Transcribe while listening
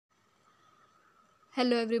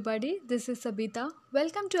Hello, everybody. This is Sabita.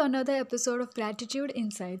 Welcome to another episode of Gratitude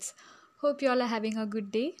Insights. Hope you all are having a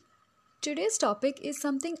good day. Today's topic is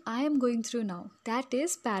something I am going through now, that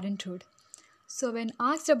is parenthood. So, when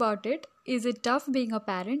asked about it, is it tough being a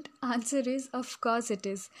parent? Answer is of course it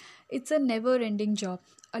is. It's a never ending job,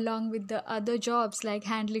 along with the other jobs like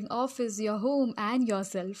handling office, your home, and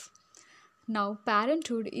yourself. Now,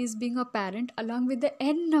 parenthood is being a parent along with the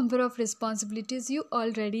n number of responsibilities you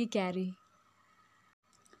already carry.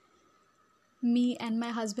 Me and my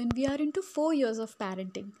husband, we are into 4 years of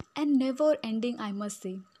parenting and never ending, I must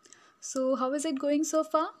say. So, how is it going so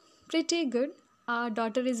far? Pretty good. Our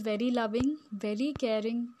daughter is very loving, very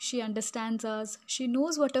caring. She understands us. She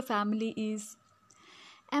knows what a family is.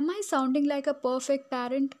 Am I sounding like a perfect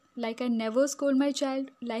parent? Like I never scold my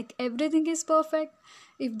child? Like everything is perfect?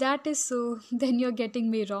 If that is so, then you're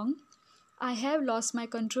getting me wrong. I have lost my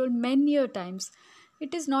control many a times.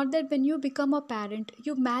 It is not that when you become a parent,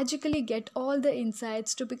 you magically get all the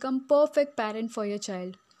insights to become perfect parent for your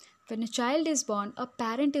child. When a child is born, a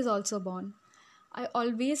parent is also born. I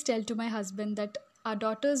always tell to my husband that our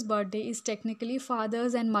daughter's birthday is technically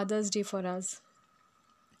Father's and Mother's Day for us.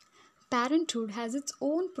 Parenthood has its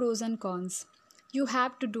own pros and cons. You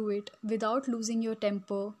have to do it without losing your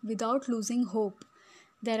temper, without losing hope.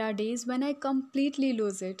 There are days when I completely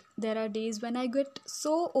lose it. There are days when I get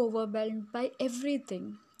so overwhelmed by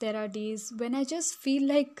everything. There are days when I just feel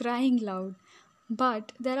like crying loud.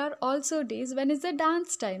 But there are also days when it's the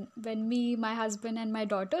dance time, when me, my husband, and my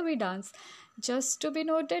daughter we dance. Just to be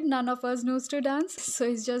noted, none of us knows to dance, so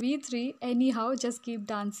it's just we three, anyhow, just keep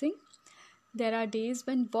dancing. There are days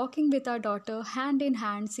when walking with our daughter hand in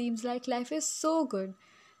hand seems like life is so good.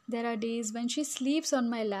 There are days when she sleeps on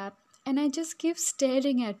my lap and I just keep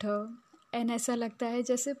staring at her and ऐसा लगता है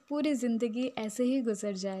जैसे पूरी ज़िंदगी ऐसे ही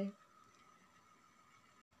गुजर जाए.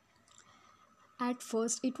 At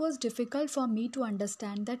first, it was difficult for me to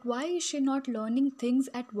understand that why is she not learning things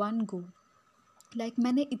at one go. Like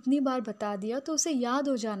मैंने इतनी बार बता दिया तो उसे याद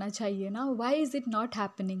हो जाना चाहिए ना. Why is it not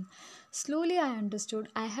happening? Slowly I understood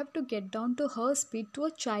I have to get down to her speed to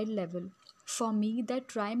a child level. For me,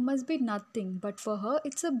 that rhyme must be nothing, but for her,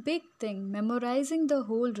 it's a big thing, memorizing the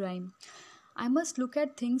whole rhyme. I must look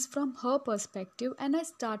at things from her perspective, and I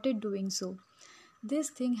started doing so. This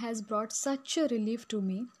thing has brought such a relief to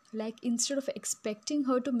me. Like instead of expecting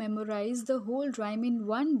her to memorize the whole rhyme in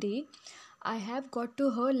one day, I have got to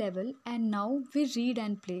her level and now we read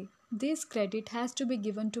and play. This credit has to be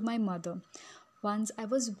given to my mother. Once I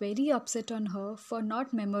was very upset on her for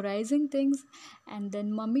not memorizing things and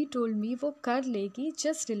then mummy told me wo kar legi,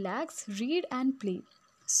 just relax, read and play.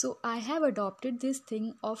 So I have adopted this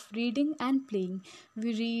thing of reading and playing.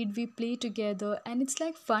 We read, we play together and it's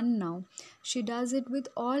like fun now. She does it with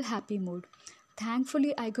all happy mood.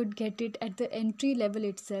 Thankfully, I could get it at the entry level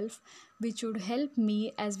itself, which would help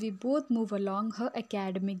me as we both move along her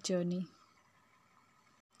academic journey.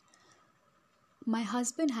 My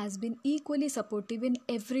husband has been equally supportive in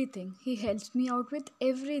everything. He helps me out with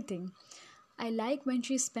everything. I like when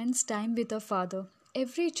she spends time with her father.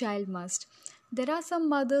 Every child must. There are some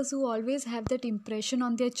mothers who always have that impression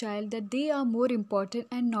on their child that they are more important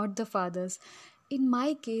and not the fathers. In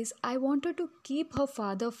my case, I wanted to keep her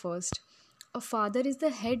father first. A father is the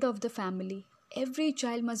head of the family. Every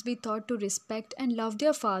child must be taught to respect and love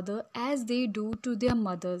their father as they do to their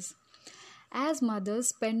mothers. As mothers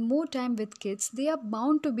spend more time with kids, they are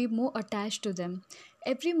bound to be more attached to them.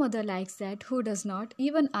 Every mother likes that, who does not?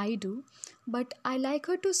 Even I do. But I like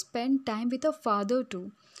her to spend time with her father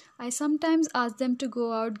too. I sometimes ask them to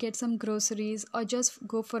go out, get some groceries, or just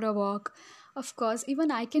go for a walk. Of course,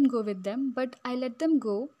 even I can go with them, but I let them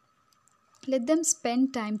go, let them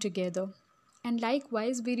spend time together. And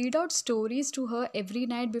likewise, we read out stories to her every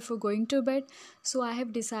night before going to bed. So I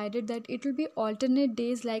have decided that it will be alternate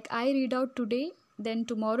days, like I read out today, then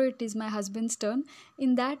tomorrow it is my husband's turn.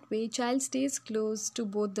 In that way, child stays close to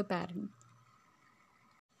both the parents.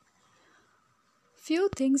 Few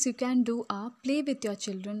things you can do are play with your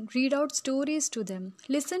children, read out stories to them,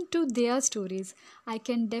 listen to their stories. I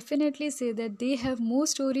can definitely say that they have more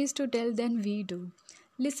stories to tell than we do.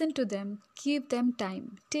 Listen to them, give them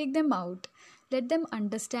time, take them out, let them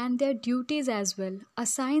understand their duties as well,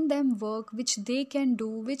 assign them work which they can do,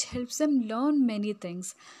 which helps them learn many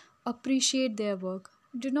things. Appreciate their work.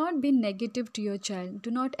 Do not be negative to your child.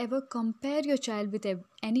 Do not ever compare your child with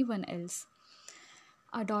anyone else.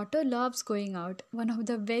 Our daughter loves going out. One of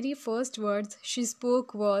the very first words she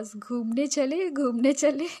spoke was "Ghumne chale, ghumne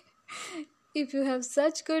chale." If you have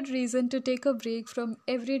such good reason to take a break from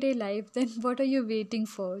everyday life, then what are you waiting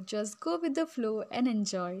for? Just go with the flow and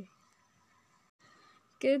enjoy.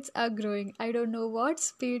 Kids are growing. I don't know what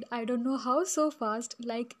speed, I don't know how so fast,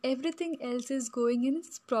 like everything else is going in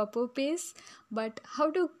its proper pace. But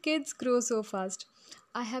how do kids grow so fast?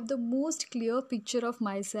 I have the most clear picture of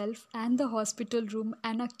myself and the hospital room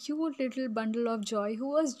and a cute little bundle of joy who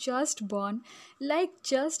was just born, like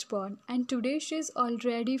just born, and today she's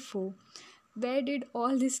already 4. Where did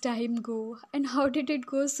all this time go and how did it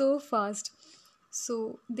go so fast?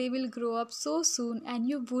 So they will grow up so soon and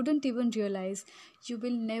you wouldn't even realize. You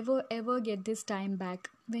will never ever get this time back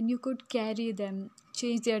when you could carry them,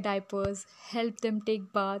 change their diapers, help them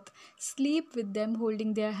take bath, sleep with them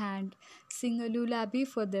holding their hand, sing a lullaby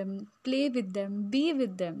for them, play with them, be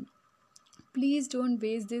with them. Please don't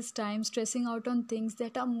waste this time stressing out on things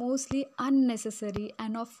that are mostly unnecessary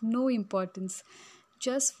and of no importance.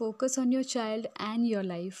 Just focus on your child and your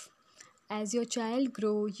life. As your child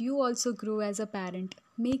grow, you also grow as a parent.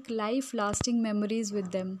 Make life lasting memories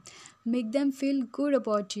with them. Make them feel good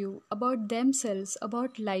about you, about themselves,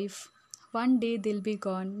 about life. One day they'll be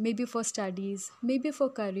gone, maybe for studies, maybe for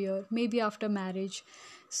career, maybe after marriage.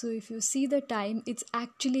 So if you see the time, it's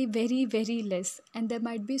actually very, very less, and there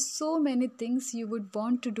might be so many things you would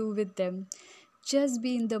want to do with them. Just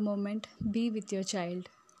be in the moment, be with your child.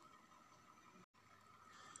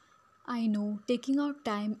 I know taking out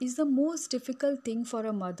time is the most difficult thing for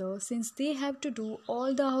a mother since they have to do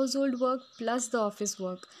all the household work plus the office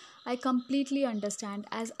work. I completely understand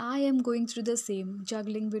as I am going through the same,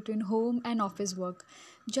 juggling between home and office work.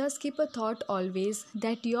 Just keep a thought always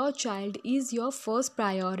that your child is your first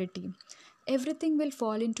priority. Everything will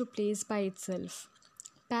fall into place by itself.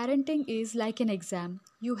 Parenting is like an exam.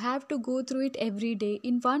 You have to go through it every day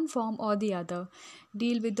in one form or the other.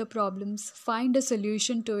 Deal with the problems, find a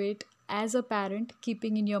solution to it as a parent,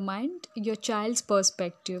 keeping in your mind your child's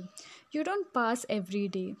perspective. You don't pass every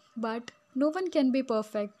day, but no one can be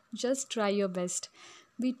perfect. Just try your best.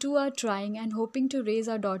 We too are trying and hoping to raise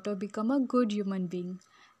our daughter become a good human being.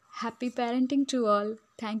 Happy parenting to all.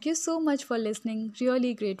 Thank you so much for listening.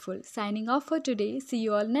 Really grateful. Signing off for today. See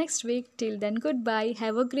you all next week. Till then, goodbye.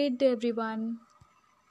 Have a great day, everyone.